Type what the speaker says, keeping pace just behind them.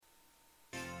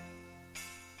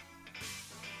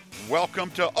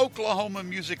Welcome to Oklahoma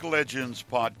Music Legends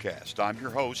Podcast. I'm your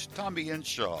host, Tommy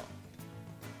Henshaw.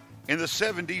 In the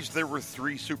 70s, there were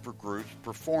three supergroups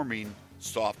performing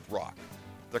soft rock: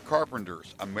 the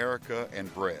Carpenters, America,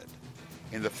 and Bread.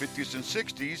 In the 50s and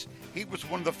 60s, he was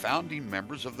one of the founding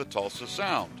members of the Tulsa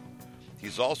Sound.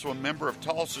 He's also a member of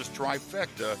Tulsa's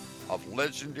trifecta of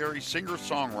legendary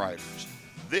singer-songwriters.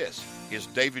 This is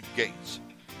David Gates.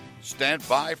 Stand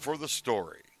by for the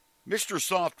story. Mr.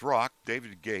 Soft Rock,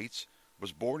 David Gates,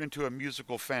 was born into a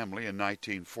musical family in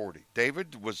 1940.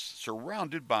 David was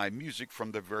surrounded by music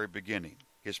from the very beginning.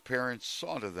 His parents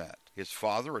saw to that. His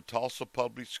father, a Tulsa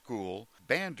public school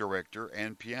band director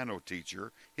and piano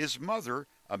teacher. His mother,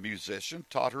 a musician,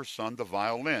 taught her son the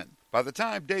violin. By the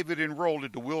time David enrolled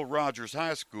into Will Rogers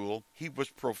High School, he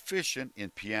was proficient in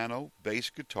piano,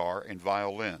 bass guitar, and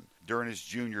violin. During his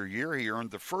junior year, he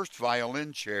earned the first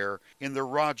violin chair in the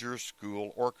Rogers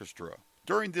School Orchestra.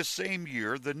 During this same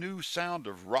year, the new sound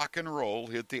of rock and roll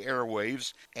hit the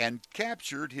airwaves and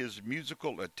captured his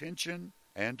musical attention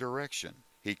and direction.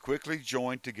 He quickly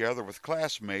joined together with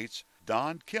classmates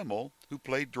Don Kimmel, who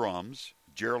played drums,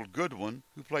 Gerald Goodwin,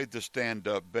 who played the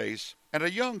stand-up bass, and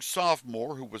a young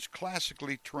sophomore who was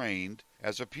classically trained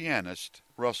as a pianist,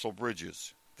 Russell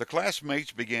Bridges. The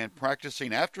classmates began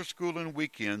practicing after school and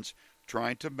weekends,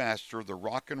 trying to master the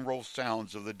rock and roll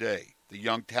sounds of the day. The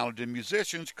young talented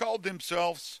musicians called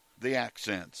themselves the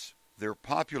Accents. Their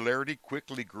popularity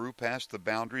quickly grew past the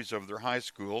boundaries of their high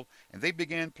school, and they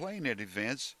began playing at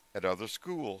events at other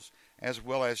schools, as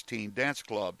well as teen dance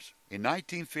clubs. In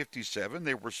 1957,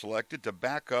 they were selected to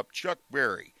back up Chuck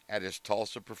Berry at his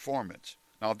Tulsa performance.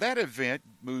 Now, that event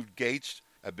moved Gates,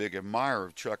 a big admirer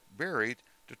of Chuck Berry,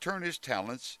 to turn his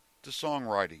talents to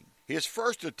songwriting. His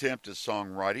first attempt at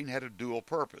songwriting had a dual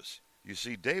purpose. You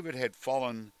see, David had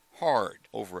fallen hard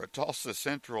over a Tulsa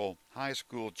Central High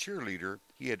School cheerleader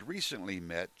he had recently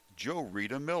met, Jo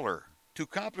Rita Miller. To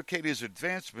complicate his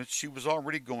advancements, she was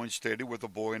already going steady with a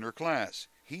boy in her class.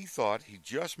 He thought he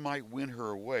just might win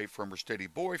her away from her steady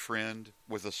boyfriend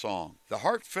with a song. The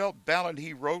heartfelt ballad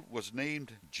he wrote was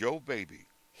named Joe Baby.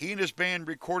 He and his band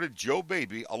recorded Joe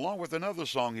Baby along with another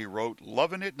song he wrote,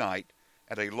 Lovin' at Night,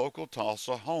 at a local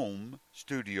Tulsa home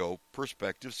studio,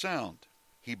 Perspective Sound.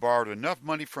 He borrowed enough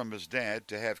money from his dad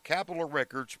to have Capitol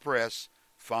Records press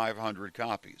 500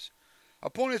 copies.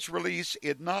 Upon its release,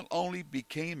 it not only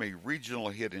became a regional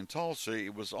hit in Tulsa,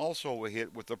 it was also a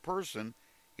hit with the person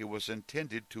it was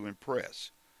intended to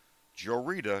impress. Jo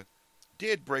Rita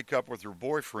did break up with her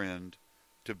boyfriend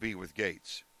to be with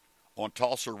Gates. On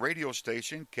Tulsa radio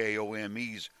station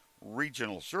KOME's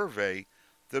regional survey,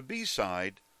 the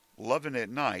B-side, Lovin' at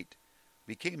Night,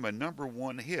 became a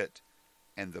 #1 hit,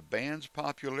 and the band's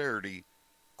popularity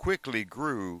quickly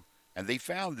grew, and they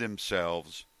found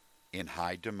themselves in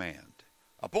high demand.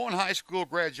 Upon high school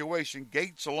graduation,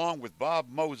 Gates, along with Bob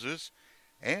Moses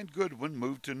and Goodwin,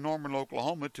 moved to Norman,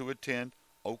 Oklahoma to attend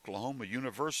Oklahoma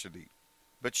University.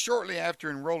 But shortly after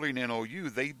enrolling in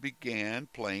OU, they began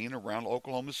playing around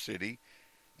Oklahoma City,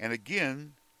 and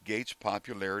again, Gates'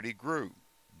 popularity grew.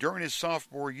 During his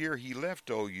sophomore year, he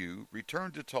left OU,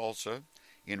 returned to Tulsa,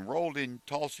 enrolled in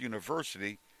Tulsa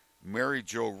University, married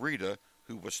Jo Rita,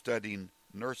 who was studying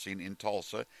nursing in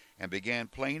Tulsa, and began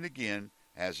playing again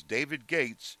as David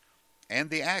Gates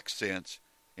and the Accents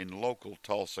in local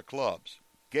Tulsa clubs.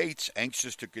 Gates,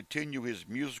 anxious to continue his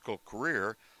musical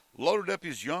career, loaded up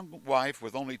his young wife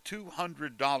with only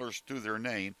 $200 to their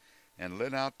name and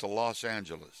lit out to Los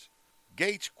Angeles.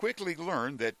 Gates quickly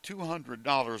learned that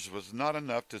 $200 was not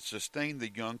enough to sustain the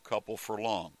young couple for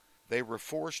long. They were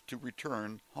forced to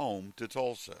return home to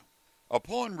Tulsa.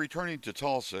 Upon returning to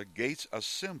Tulsa, Gates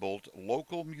assembled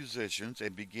local musicians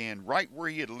and began right where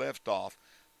he had left off,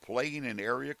 playing in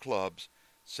area clubs,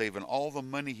 saving all the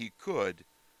money he could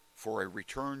for a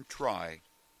return try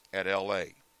at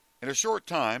L.A. In a short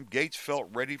time, Gates felt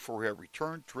ready for a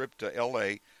return trip to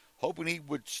L.A., hoping he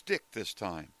would stick this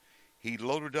time. He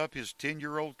loaded up his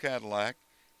 10-year-old Cadillac,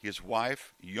 his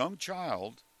wife, young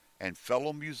child, and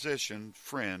fellow musician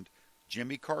friend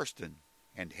Jimmy Karsten,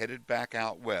 and headed back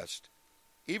out west.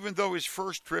 Even though his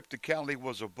first trip to Cali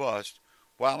was a bust,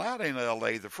 while out in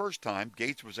L.A. the first time,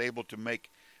 Gates was able to make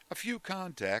a few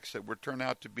contacts that would turn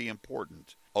out to be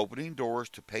important, opening doors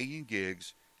to paying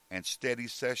gigs and steady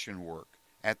session work.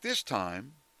 At this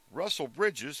time, Russell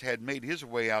Bridges had made his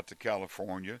way out to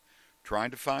California,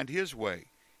 trying to find his way.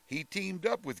 He teamed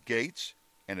up with Gates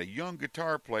and a young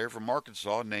guitar player from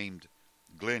Arkansas named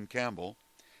Glenn Campbell,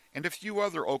 and a few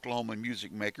other Oklahoma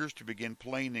music makers to begin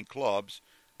playing in clubs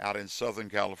out in Southern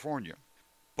California.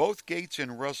 Both Gates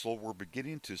and Russell were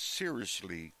beginning to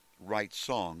seriously write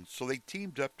songs, so they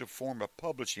teamed up to form a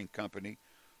publishing company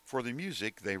for the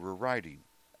music they were writing.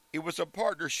 It was a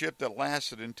partnership that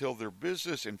lasted until their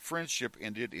business and friendship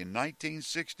ended in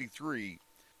 1963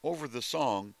 over the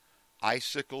song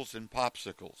Icicles and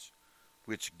Popsicles,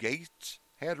 which Gates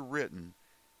had written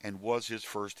and was his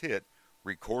first hit,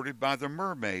 recorded by the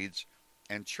Mermaids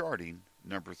and charting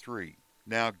number 3.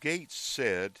 Now, Gates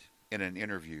said in an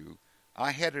interview,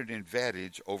 "I had an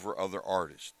advantage over other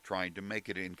artists trying to make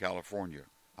it in California.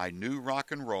 I knew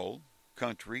rock and roll,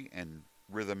 country, and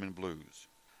rhythm and blues.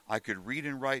 I could read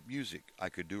and write music. I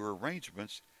could do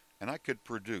arrangements, and I could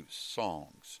produce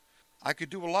songs. I could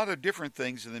do a lot of different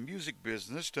things in the music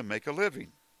business to make a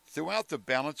living." Throughout the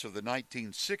balance of the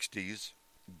 1960s,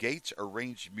 Gates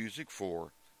arranged music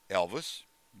for Elvis,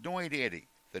 Duane Eddy,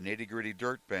 the Nitty Gritty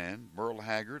Dirt Band, Merle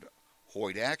Haggard,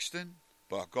 Hoyt Axton,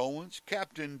 Buck Owens,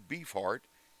 Captain Beefheart,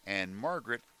 and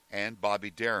Margaret and Bobby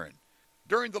Darin.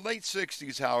 During the late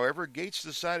 60s, however, Gates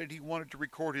decided he wanted to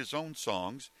record his own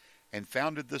songs and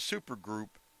founded the supergroup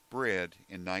Bread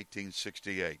in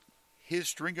 1968. His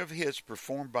string of hits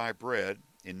performed by Bread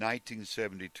in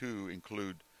 1972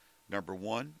 include number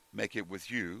 1, Make It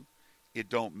With You, It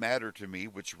Don't Matter to Me,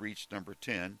 which reached number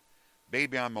 10,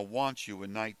 Baby I'ma Want You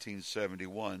in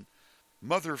 1971,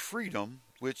 Mother Freedom,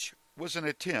 which was an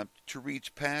attempt to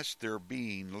reach past their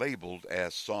being labeled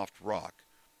as soft rock,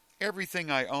 Everything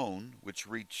I Own, which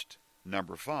reached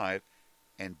number 5,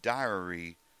 and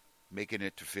Diary, making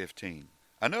it to 15.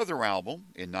 Another album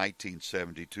in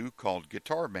 1972 called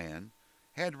Guitar Man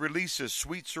had releases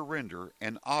Sweet Surrender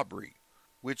and Aubrey,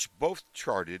 which both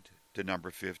charted to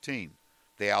number 15.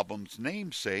 The album's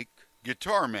namesake,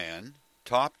 Guitar Man,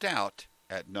 topped out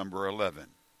at number 11.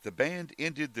 The band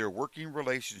ended their working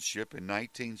relationship in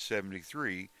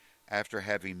 1973 after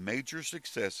having major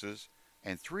successes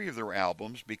and 3 of their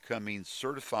albums becoming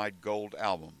certified gold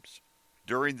albums.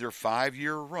 During their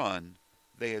 5-year run,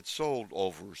 they had sold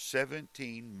over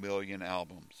 17 million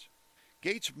albums.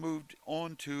 Gates moved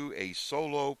on to a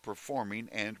solo performing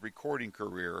and recording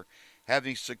career,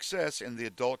 having success in the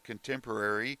adult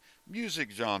contemporary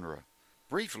music genre.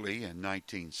 Briefly, in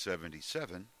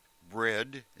 1977,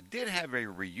 Bread did have a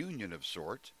reunion of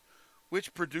sorts,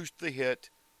 which produced the hit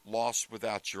Lost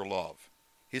Without Your Love.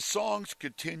 His songs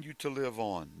continued to live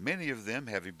on, many of them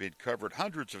having been covered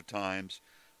hundreds of times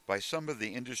by some of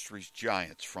the industry's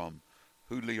giants, from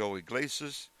Julio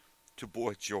Iglesias to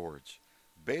Boy George.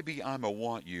 Baby I'ma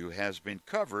Want You has been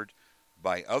covered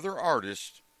by other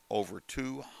artists over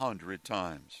 200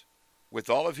 times. With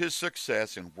all of his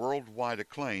success and worldwide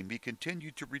acclaim, he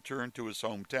continued to return to his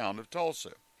hometown of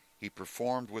Tulsa. He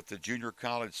performed with the Junior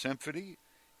College Symphony,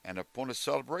 and upon a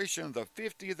celebration of the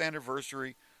 50th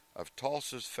anniversary of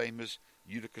Tulsa's famous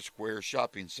Utica Square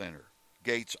Shopping Center,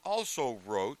 Gates also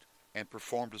wrote and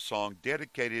performed a song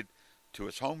dedicated to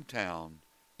his hometown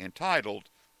entitled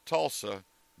Tulsa,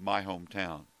 My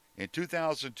Hometown. In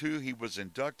 2002, he was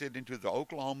inducted into the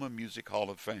Oklahoma Music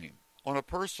Hall of Fame. On a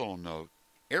personal note,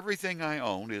 Everything I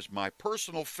Own is my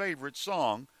personal favorite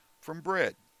song from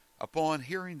Bread. Upon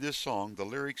hearing this song, the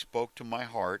lyrics spoke to my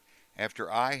heart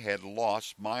after I had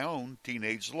lost my own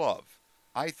teenage love.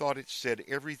 I thought it said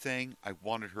everything I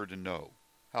wanted her to know.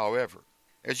 However,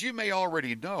 as you may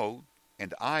already know,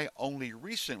 and I only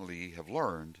recently have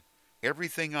learned,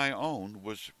 Everything I Own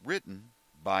was written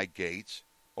by Gates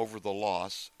over the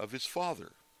loss of his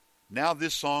father. Now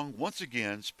this song once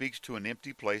again speaks to an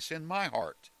empty place in my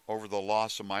heart over the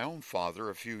loss of my own father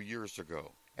a few years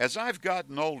ago. As I've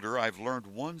gotten older, I've learned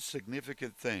one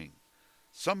significant thing.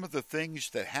 Some of the things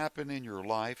that happen in your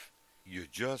life, you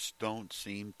just don't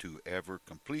seem to ever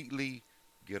completely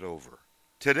get over.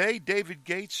 Today, David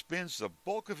Gates spends the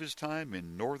bulk of his time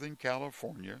in Northern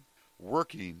California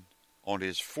working on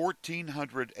his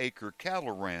 1,400-acre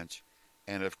cattle ranch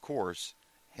and, of course,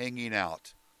 hanging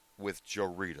out with Joe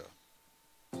Rita.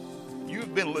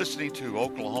 You've been listening to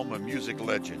Oklahoma Music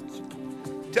Legends.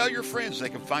 Tell your friends they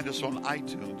can find us on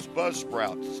iTunes,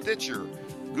 Buzzsprout, Stitcher,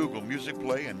 Google Music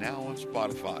Play, and now on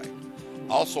Spotify.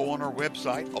 Also on our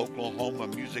website,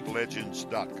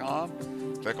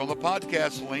 OklahomaMusicLegends.com. Click on the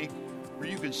podcast link where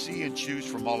you can see and choose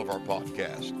from all of our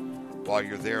podcasts. While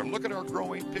you're there, look at our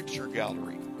growing picture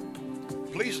gallery.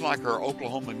 Please like our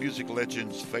Oklahoma Music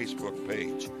Legends Facebook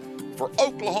page. For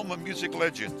Oklahoma Music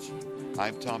Legends,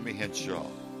 I'm Tommy Henshaw.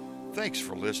 Thanks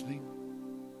for listening.